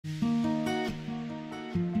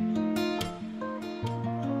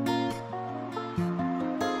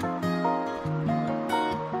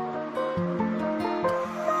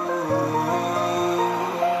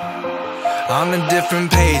On a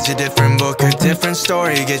different page, a different book, a different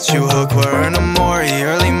story. Get you hooked, we're in a Maury.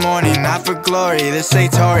 Early morning, not for glory. This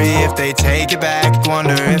ain't Tory. If they take it back,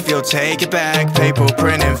 wonder if you'll take it back. Paper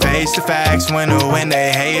printing face to facts. When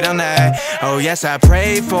they hate on that. Oh yes, I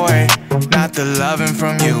prayed for it, not the loving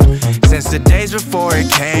from you. Since the days before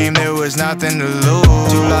it came, there was nothing to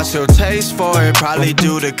lose. You lost your taste for it, probably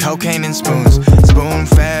due to cocaine and spoons.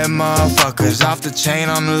 Spoon-fed motherfuckers off the chain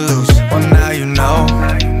on the loose. Well, now you know.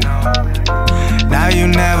 Now you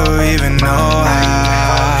never even know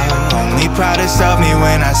how. Only proudest of me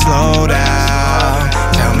when I slow down.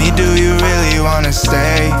 Tell me, do you really wanna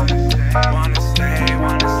stay?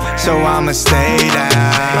 So I'ma stay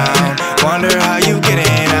down. Wonder how you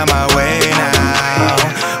getting out my way now.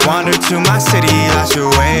 Wander to my city, lost your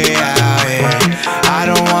way out here. I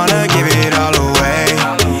don't wanna give it all away.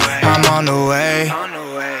 I'm on the way.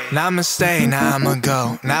 Now I'ma stay, now I'ma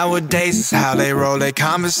go. Nowadays is how they roll. They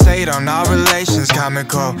conversate on our relations,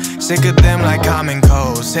 comical. Sick of them like common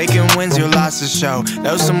colds. Taking wins, your losses show.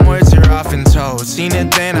 Those some words you're often told. Seen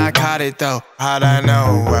it then, I caught it though. How'd I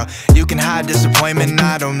know? Well, you can hide disappointment.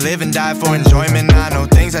 I don't live and die for enjoyment. I know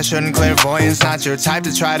things I shouldn't, clairvoyance. Not your type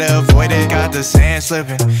to try to avoid it. Got the sand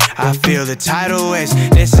slipping, I feel the tidal waves.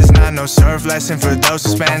 This is not no surf lesson for those who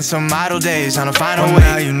spend some idle days on a final wave.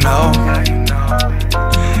 Now you know.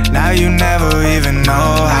 Now you never even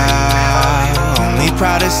know how. Only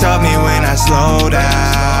proudest of me when I slow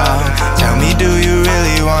down. Tell me, do you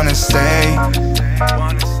really wanna stay?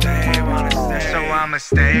 So I'ma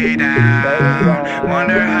stay down.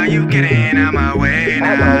 Wonder how you getting out my way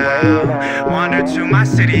now. Wander to my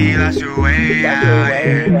city, lost your way out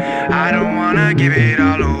here. I don't wanna give it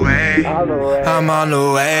all away. I'm on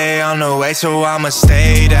the way, so I'ma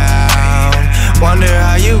stay down. Wonder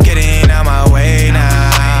how you getting out my way now.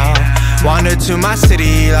 Wander to my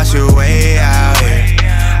city, lost your way out here.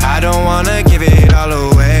 I don't wanna give it all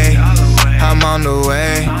away. I'm on the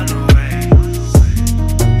way.